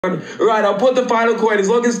Right, I'll put the final coin as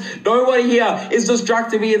long as no one here is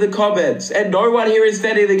distracting me in the comments and no one here is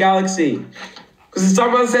sending the galaxy. Because if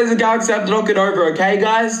someone says the galaxy, I have to knock it over, okay,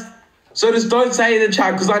 guys? So just don't say in the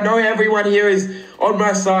chat because I know everyone here is on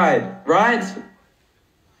my side, right?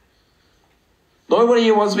 Nobody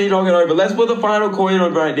here wants me to knock it over. Let's put the final coin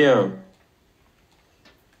on right now.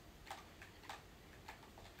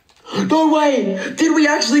 No way! Did we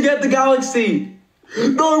actually get the galaxy?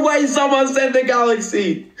 No way someone sent the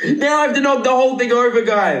galaxy. Now I have to knock the whole thing over,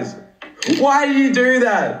 guys. Why did you do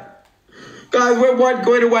that? Guys, we're one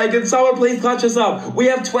coin away. Can someone please clutch us up? We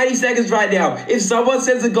have 20 seconds right now. If someone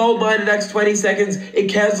sends a gold mine in the next 20 seconds, it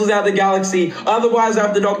cancels out the galaxy. Otherwise, I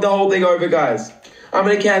have to knock the whole thing over, guys. I'm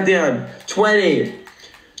going to count down. 20,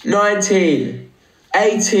 19,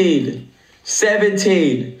 18,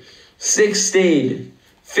 17, 16,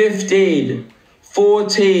 15,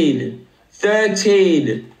 14,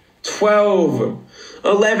 13, 12,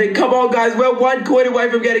 11. Come on, guys. We're one coin away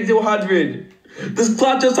from getting to 100. Just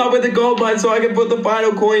clutch us up with the gold mine so I can put the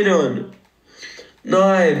final coin on.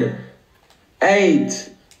 9, 8,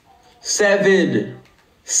 7,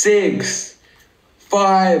 6,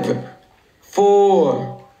 5,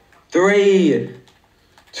 4, 3,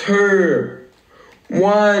 2,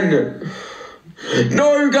 1.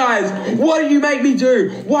 No, guys, what did you make me do?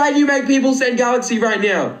 Why do you make people send galaxy right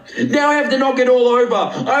now? Now I have to knock it all over.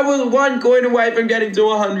 I was one coin away from getting to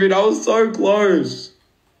 100. I was so close.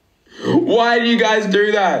 Why did you guys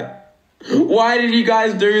do that? Why did you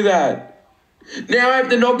guys do that? Now I have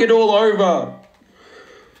to knock it all over.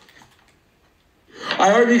 I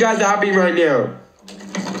hope you guys are happy right now.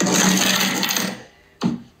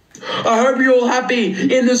 I hope you're all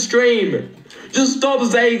happy in the stream. Just stop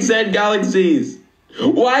saying send galaxies.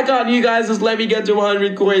 Why can't you guys just let me get to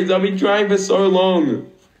 100 coins? I've been trying for so long.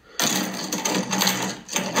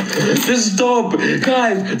 Just stop.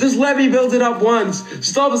 Guys, just let me build it up once.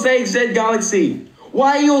 Stop saying send galaxy.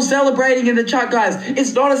 Why are you all celebrating in the chat, guys?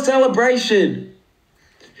 It's not a celebration.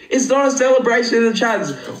 It's not a celebration in the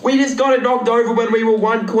chats. We just got it knocked over when we were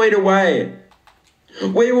one coin away.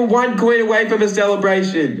 We were one coin away from a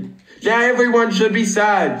celebration. Now everyone should be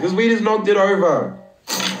sad because we just knocked it over.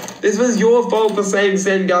 This was your fault for saying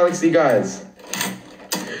send galaxy, guys.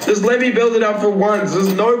 Just let me build it up for once.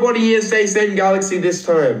 There's nobody here say send galaxy this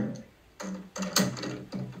time.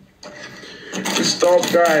 Just stop,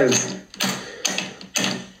 guys.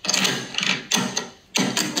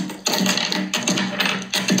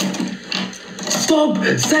 Stop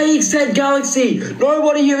saying send galaxy.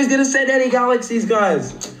 Nobody here is going to send any galaxies,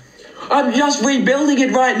 guys. I'm just rebuilding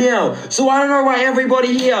it right now, so I don't know why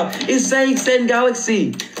everybody here is saying send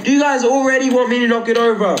galaxy. Do you guys already want me to knock it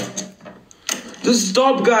over? Just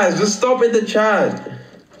stop, guys. Just stop in the chat.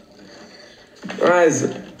 Guys.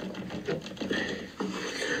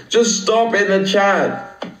 Just stop in the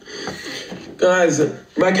chat. Guys,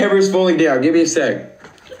 my camera's falling down. Give me a sec.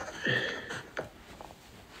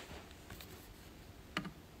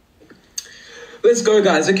 Let's go,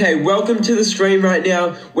 guys. Okay, welcome to the stream right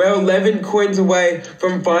now. We're 11 coins away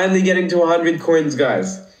from finally getting to 100 coins,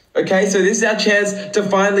 guys. Okay, so this is our chance to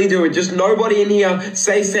finally do it. Just nobody in here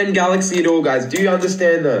say send galaxy at all, guys. Do you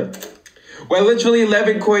understand that? We're literally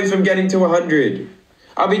 11 coins from getting to 100.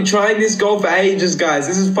 I've been trying this goal for ages, guys.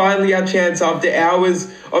 This is finally our chance after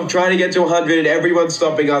hours of trying to get to 100 and everyone's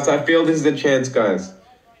stopping us. I feel this is the chance, guys.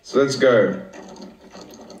 So let's go.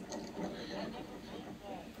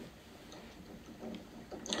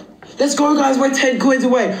 Let's go, guys. We're 10 coins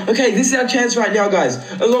away. Okay, this is our chance right now, guys.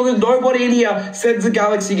 As long as nobody in here sends a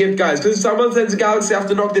galaxy gift, guys. Because if someone sends a galaxy, I have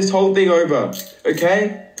to knock this whole thing over.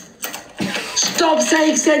 Okay? Stop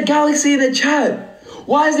saying send galaxy in the chat.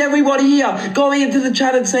 Why is everybody here going into the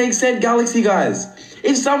chat and saying send galaxy, guys?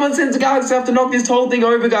 If someone sends a galaxy, I have to knock this whole thing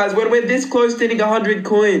over, guys, when we're this close to hitting 100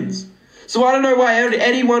 coins. So I don't know why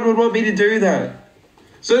anyone would want me to do that.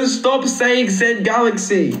 So stop saying send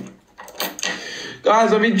galaxy.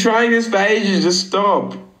 Guys, I've been trying this for ages. Just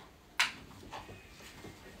stop.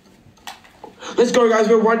 Let's go, guys.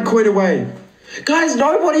 We're one coin away. Guys,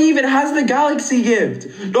 nobody even has the galaxy gift.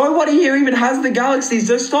 Nobody here even has the galaxy.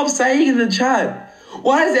 So stop saying in the chat.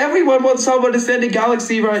 Why does everyone want someone to send a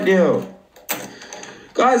galaxy right now?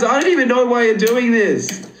 Guys, I don't even know why you're doing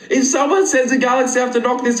this. If someone sends a galaxy, I have to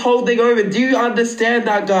knock this whole thing over. Do you understand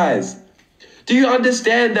that, guys? Do you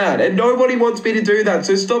understand that? And nobody wants me to do that.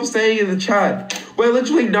 So stop saying in the chat. We're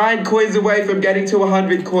literally 9 coins away from getting to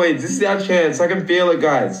 100 coins. This is our chance. I can feel it,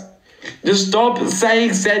 guys. Just stop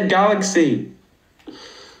saying send galaxy.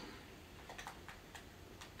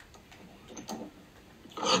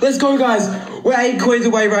 Let's go, guys. We're 8 coins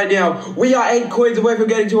away right now. We are 8 coins away from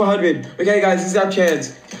getting to 100. Okay, guys, this is our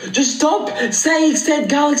chance. Just stop saying said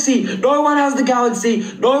galaxy. No one has the galaxy.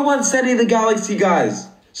 No one's sending the galaxy, guys.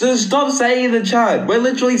 So just stop saying in the chat. We're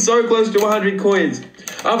literally so close to 100 coins.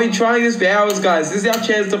 I've been trying this for hours, guys. This is our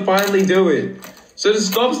chance to finally do it. So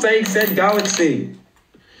just stop saying said galaxy.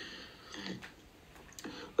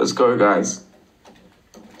 Let's go, guys.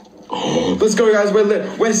 Let's go, guys.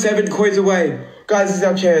 We're 7 coins away. Guys, this is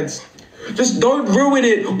our chance. Just don't ruin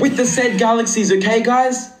it with the said galaxies, okay,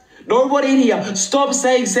 guys? Nobody in here, stop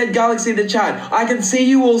saying said galaxy in the chat. I can see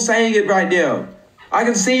you all saying it right now. I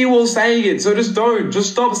can see you all saying it, so just don't.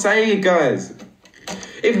 Just stop saying it, guys.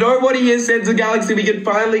 If nobody here sends a galaxy, we can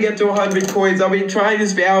finally get to 100 coins. I've been trying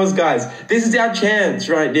this for hours, guys. This is our chance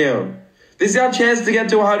right now. This is our chance to get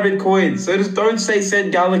to 100 coins, so just don't say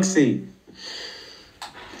send galaxy.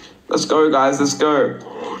 Let's go, guys. Let's go.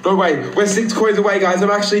 No way. We're 6 coins away, guys. I'm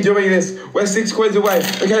actually doing this. We're 6 coins away.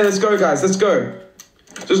 Okay, let's go, guys. Let's go.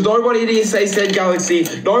 Just nobody in here say send galaxy.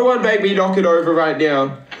 No one make me knock it over right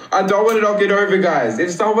now. I don't want to knock it over, guys.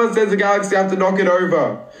 If someone sends a galaxy, I have to knock it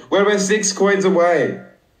over. We're 6 coins away.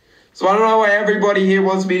 So I don't know why everybody here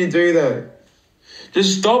wants me to do that.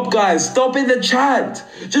 Just stop, guys. Stop in the chat.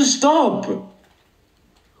 Just stop.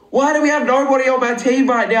 Why do we have nobody on my team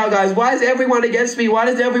right now, guys? Why is everyone against me? Why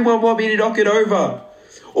does everyone want me to knock it over?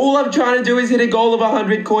 All I'm trying to do is hit a goal of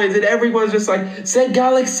 100 coins and everyone's just like, send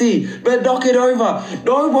galaxy, but knock it over.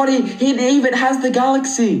 Nobody even has the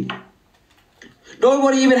galaxy.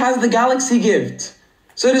 Nobody even has the galaxy gift.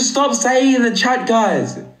 So just stop saying in the chat,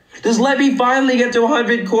 guys. Just let me finally get to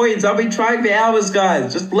 100 coins. I've been trying for hours,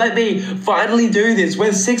 guys. Just let me finally do this.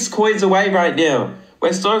 We're 6 coins away right now.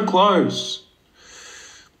 We're so close.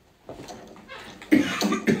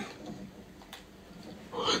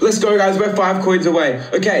 Let's go, guys. We're 5 coins away.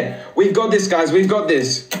 Okay, we've got this, guys. We've got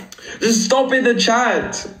this. Just stop in the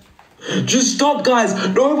chat. Just stop, guys.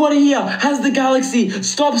 Nobody here has the galaxy.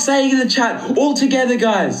 Stop saying in the chat altogether,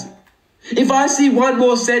 guys. If I see one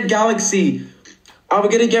more said galaxy, I'm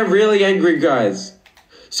going to get really angry, guys.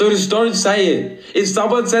 So just don't say it. If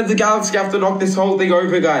someone sends a galaxy, I have to knock this whole thing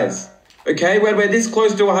over, guys. Okay? When we're this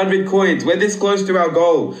close to 100 coins, we're this close to our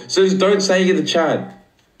goal. So just don't say it in the chat.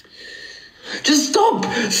 Just stop.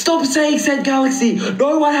 Stop saying send galaxy.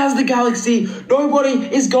 No one has the galaxy.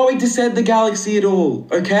 Nobody is going to send the galaxy at all.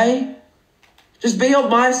 Okay? Just be on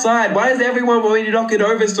my side. Why does everyone want me to knock it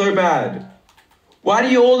over so bad? Why do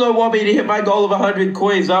you all not want me to hit my goal of 100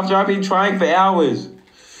 coins after I've been trying for hours?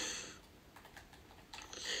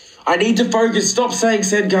 I need to focus. Stop saying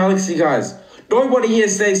send galaxy, guys. Nobody here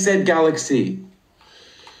says send galaxy.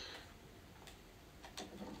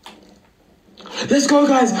 Let's go,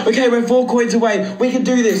 guys. Okay, we're 4 coins away. We can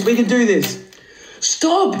do this. We can do this.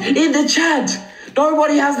 Stop in the chat.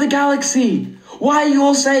 Nobody has the galaxy. Why are you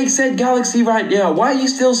all saying send galaxy right now? Why are you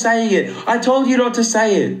still saying it? I told you not to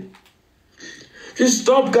say it. Just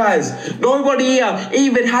stop, guys. Nobody here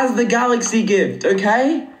even has the galaxy gift,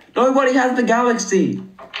 okay? Nobody has the galaxy.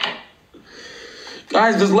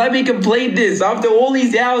 Guys, just let me complete this. After all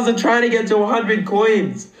these hours of trying to get to 100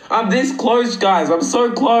 coins. I'm this close, guys. I'm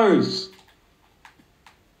so close.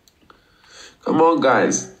 Come on,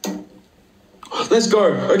 guys. Let's go.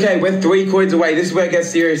 Okay, we're 3 coins away. This is where it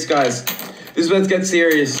gets serious, guys. This is where it gets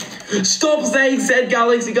serious. Stop saying said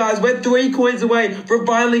galaxy, guys. We're 3 coins away from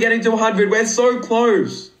finally getting to 100. We're so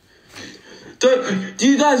close. Do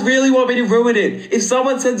you guys really want me to ruin it? If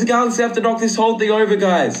someone sends a galaxy, I have to knock this whole thing over,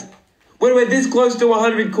 guys. When we're this close to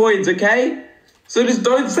 100 coins, okay? So just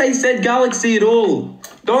don't say said galaxy at all.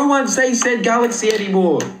 No one say said galaxy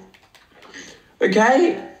anymore.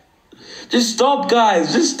 Okay? Just stop,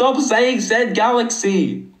 guys. Just stop saying said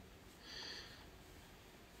galaxy.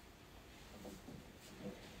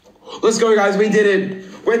 Let's go, guys. We did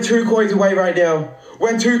it. We're 2 coins away right now.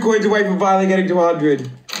 We're 2 coins away from finally getting to 100.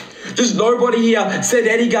 Just nobody here said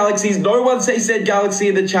any galaxies. No one said galaxy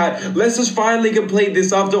in the chat. Let's just finally complete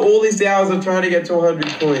this after all these hours of trying to get to 100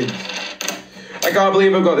 coins. I can't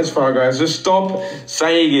believe I've got this far, guys. Just stop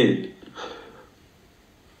saying it.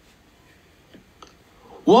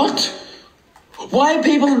 What? Why are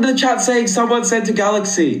people in the chat saying someone sent a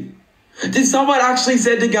galaxy? Did someone actually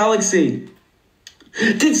send a galaxy?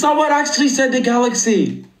 Did someone actually send a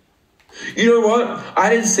galaxy? You know what? I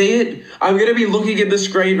didn't see it. I'm going to be looking at the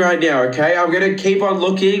screen right now, okay? I'm going to keep on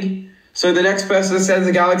looking. So the next person that sends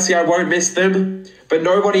a galaxy, I won't miss them. But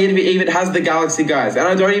nobody even has the galaxy, guys. And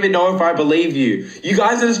I don't even know if I believe you. You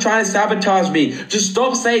guys are just trying to sabotage me. Just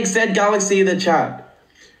stop saying send galaxy in the chat.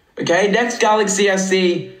 Okay? Next galaxy I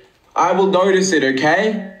see, I will notice it,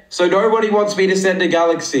 okay? So nobody wants me to send a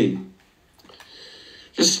galaxy.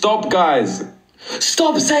 Just stop, guys.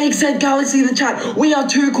 Stop saying said galaxy in the chat. We are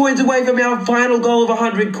 2 coins away from our final goal of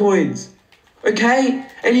 100 coins. Okay?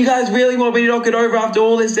 And you guys really want me to knock it over after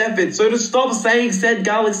all this effort. So just stop saying said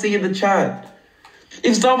galaxy in the chat.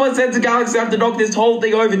 If someone sends a galaxy, I have to knock this whole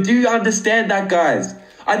thing over. Do you understand that, guys?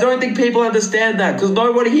 I don't think people understand that because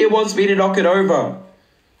nobody here wants me to knock it over.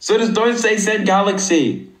 So just don't say said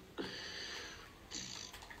galaxy.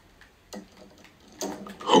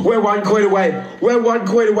 We're 1 coin away. We're 1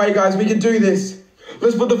 coin away, guys. We can do this.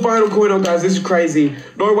 Let's put the final coin on, guys. This is crazy.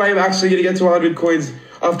 No way I'm actually going to get to 100 coins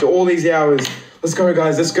after all these hours. Let's go,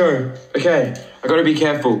 guys. Let's go. Okay. I got to be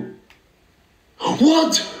careful.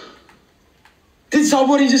 What? Did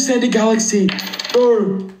somebody just send a galaxy?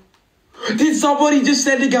 No. Did somebody just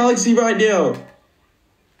send a galaxy right now?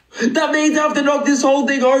 That means I have to knock this whole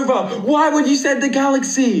thing over. Why would you send the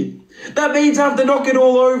galaxy? That means I have to knock it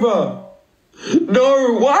all over.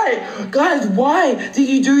 No, why? Guys, why did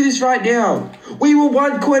you do this right now? We were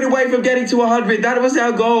 1 coin away from getting to 100. That was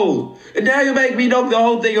our goal. And now you make me knock the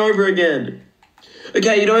whole thing over again.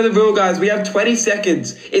 Okay, you know the rule, guys. We have 20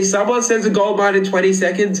 seconds. If someone sends a gold mine in 20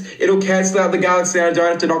 seconds, it'll cancel out the galaxy and I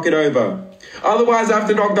don't have to knock it over. Otherwise, I have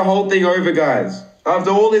to knock the whole thing over, guys.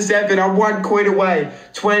 After all this effort, I'm 1 coin away.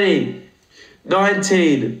 20,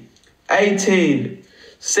 19, 18,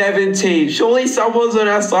 17. Surely someone's on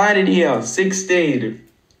our side in here. 16,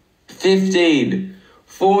 15,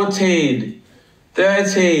 14,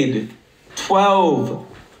 13, 12,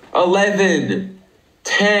 11,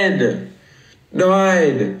 10,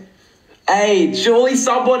 9, 8. Surely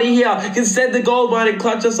somebody here can send the gold mine and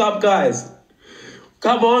clutch us up, guys.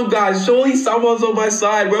 Come on, guys. Surely someone's on my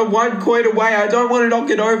side. We're 1 coin away. I don't want to knock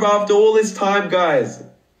it over after all this time, guys.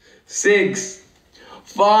 6,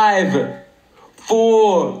 5,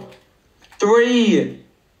 4, 3,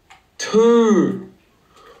 2,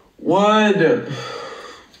 1.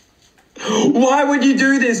 Why would you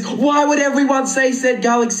do this? Why would everyone say said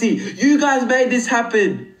galaxy? You guys made this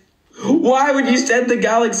happen. Why would you send the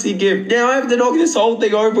galaxy gift? Now I have to knock this whole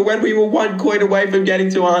thing over when we were 1 coin away from getting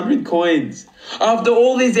to 100 coins. After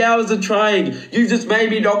all these hours of trying, you just made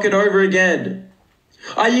me knock it over again.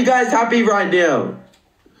 Are you guys happy right now?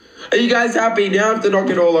 Are you guys happy? Now I have to knock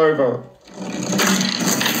it all over.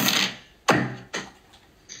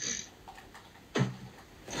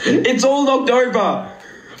 It's all knocked over.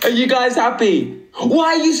 Are you guys happy?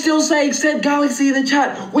 Why are you still saying said galaxy in the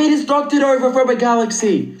chat? We just knocked it over from a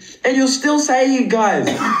galaxy. And you're still saying it, guys.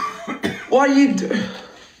 What are you do?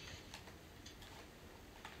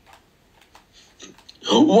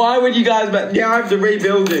 Why would you guys... Now I have to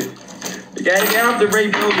rebuild it. Okay, now I have to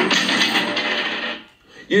rebuild it.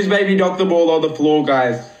 You just made me knock the ball on the floor,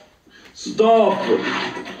 guys. Stop.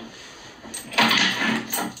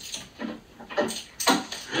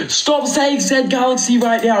 Stop saying said galaxy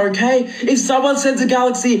right now, okay? If someone sends a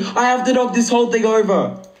galaxy, I have to knock this whole thing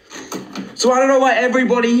over. So I don't know why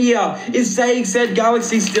everybody here is saying said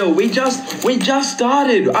galaxy still. We just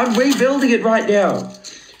started. I'm rebuilding it right now.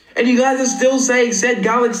 And you guys are still saying said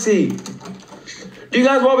galaxy. Do you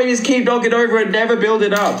guys want me to just keep knocking over and never build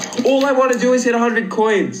it up? All I want to do is hit 100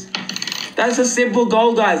 coins. That's a simple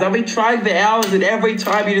goal, guys. I've been trying for hours and every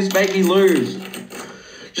time you just make me lose.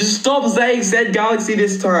 Just stop saying said galaxy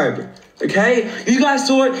this time, okay? You guys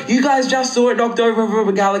saw it. You guys just saw it knocked over from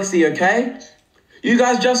a galaxy, okay? You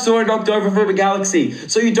guys just saw it knocked over from a galaxy,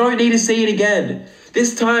 so you don't need to see it again.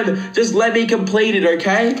 This time, just let me complete it,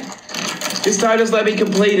 okay? This time, just let me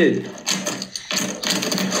complete it.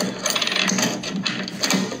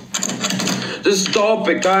 Just stop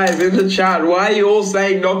it, guys, in the chat. Why are you all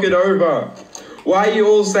saying knock it over? Why are you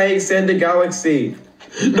all saying send a galaxy?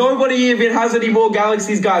 Nobody even has any more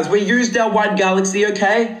galaxies, guys. We used our 1 galaxy,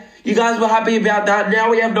 okay? You guys were happy about that.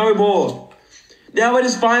 Now we have no more. Now we're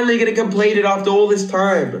just finally going to complete it after all this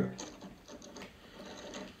time.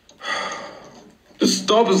 Just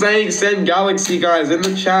stop saying send galaxy, guys, in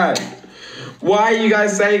the chat. Why are you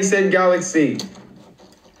guys saying send galaxy?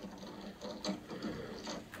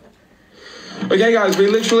 Okay, guys, we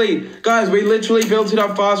literally built it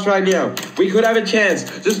up fast right now. We could have a chance.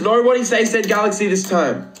 Just nobody say send galaxy this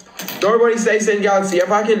time. Nobody say send galaxy. If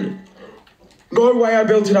I can... No way I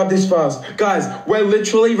built it up this fast. Guys, we're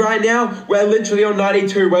literally right now, we're literally on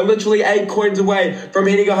 92. We're literally 8 coins away from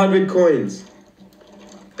hitting 100 coins.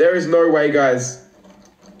 There is no way, guys.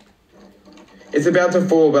 It's about to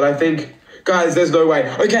fall, but I think... Guys, there's no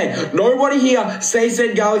way. Okay, nobody here say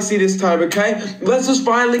send galaxy this time, okay? Let's just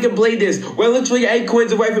finally complete this. We're literally 8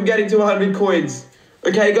 coins away from getting to 100 coins.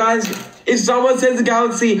 Okay, guys? If someone sends a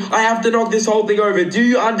galaxy, I have to knock this whole thing over. Do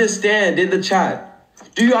you understand in the chat?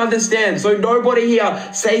 Do you understand? So nobody here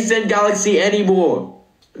say send galaxy anymore.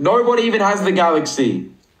 Nobody even has the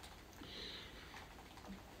galaxy.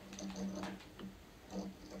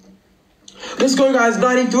 Let's go, guys.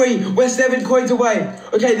 93. We're 7 coins away.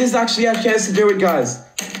 Okay, this is actually our chance to do it, guys.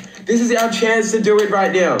 This is our chance to do it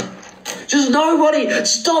right now. Just nobody.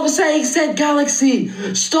 Stop saying send galaxy.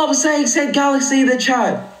 Stop saying send galaxy in the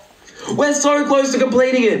chat. We're so close to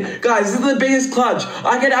completing it. Guys, this is the biggest clutch.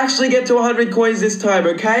 I can actually get to 100 coins this time,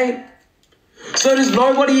 okay? So does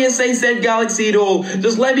nobody here say send galaxy at all?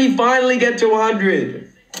 Just let me finally get to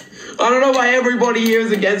 100. I don't know why everybody here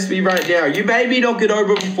is against me right now. You made me knock it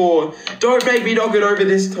over before. Don't make me knock it over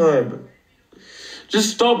this time.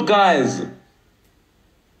 Just stop, guys.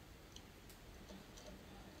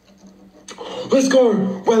 Let's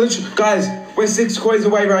go. Well, guys, we're 6 coins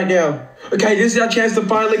away right now. Okay, this is our chance to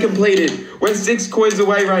finally complete it. We're 6 coins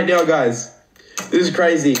away right now, guys. This is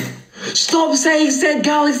crazy. Stop saying send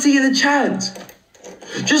galaxy in the chat.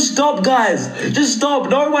 Just stop, guys. Just stop.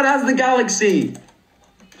 No one has the galaxy.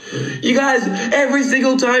 You guys, every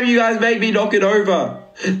single time you guys make me knock it over.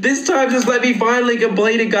 This time, just let me finally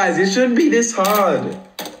complete it, guys. It shouldn't be this hard.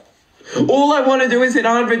 All I want to do is hit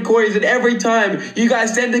 100 coins, and every time you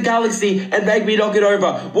guys send the galaxy and make me knock it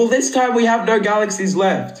over. Well, this time we have no galaxies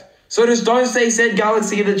left. So just don't say send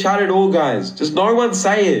galaxy in the chat at all, guys. Just no one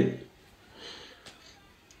say it.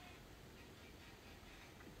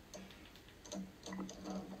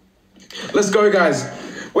 Let's go, guys.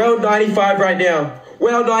 We're on 95 right now.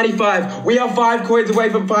 We're on 95. We are 5 coins away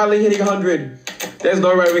from finally hitting 100. There's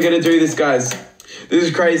no way we're going to do this, guys. This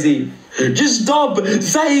is crazy. Just stop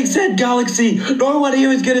saying send galaxy. No one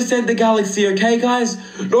here is going to send the galaxy, okay, guys?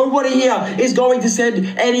 Nobody here is going to send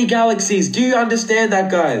any galaxies. Do you understand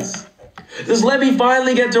that, guys? Just let me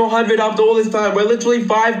finally get to 100 after all this time. We're literally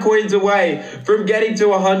 5 coins away from getting to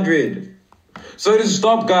 100. So just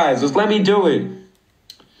stop, guys. Just let me do it.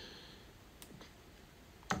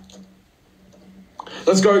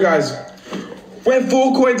 Let's go, guys. We're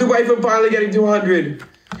 4 coins away from finally getting to 100.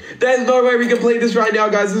 There's no way we complete this right now,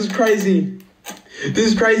 guys. This is crazy.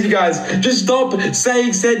 This is crazy, guys. Just stop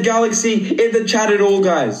saying send galaxy in the chat at all,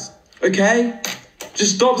 guys. Okay?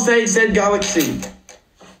 Just stop saying send galaxy.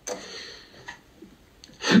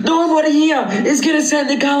 Nobody here is going to send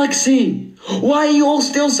the galaxy. Why are you all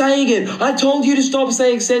still saying it? I told you to stop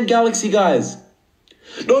saying send galaxy, guys.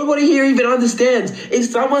 Nobody here even understands. If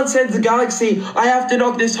someone sends a galaxy, I have to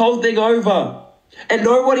knock this whole thing over. And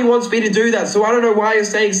nobody wants me to do that, so I don't know why you're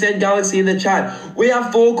saying send galaxy in the chat. We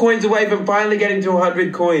are 4 coins away from finally getting to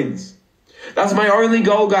 100 coins. That's my only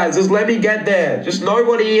goal, guys. Just let me get there. Just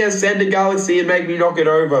nobody here send a galaxy and make me knock it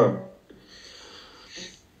over.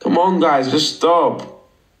 Come on, guys. Just stop.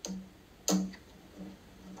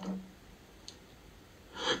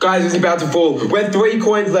 Guys, it's about to fall. We're 3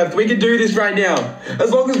 coins left. We can do this right now.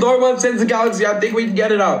 As long as no one sends a galaxy, I think we can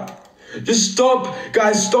get it up. Just stop,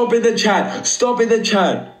 guys. Stop in the chat. Stop in the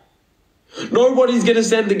chat. Nobody's going to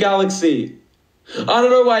send the galaxy. I don't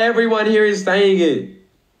know why everyone here is saying it.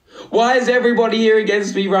 Why is everybody here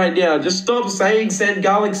against me right now? Just stop saying send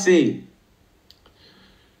galaxy.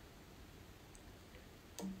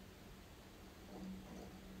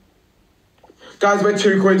 Guys, we're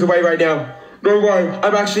 2 coins away right now. No way.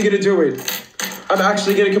 I'm actually going to do it. I'm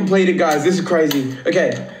actually going to complete it, guys. This is crazy.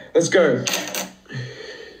 Okay, let's go.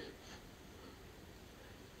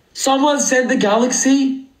 Someone sent the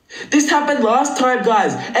galaxy? This happened last time,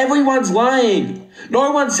 guys. Everyone's lying.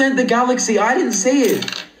 No one sent the galaxy. I didn't see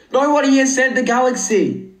it. Nobody here sent the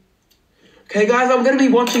galaxy. Okay, guys, I'm going to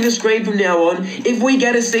be watching the screen from now on. If we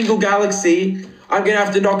get a single galaxy, I'm going to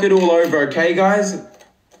have to knock it all over, okay, guys?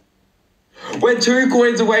 We're 2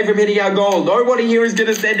 coins away from hitting our goal. Nobody here is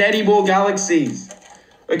going to send any more galaxies.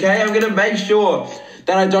 Okay, I'm going to make sure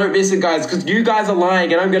that I don't miss it, guys, because you guys are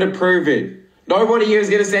lying, and I'm going to prove it. Nobody here is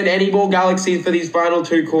going to send any more galaxies for these final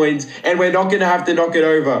 2 coins, and we're not going to have to knock it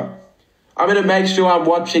over. I'm going to make sure I'm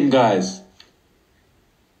watching, guys.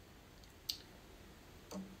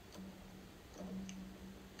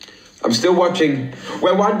 I'm still watching.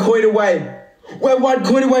 We're 1 coin away. We're 1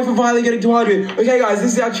 coin away from finally getting to 100. Okay, guys,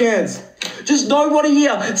 this is our chance. Just nobody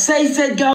here say send galaxies.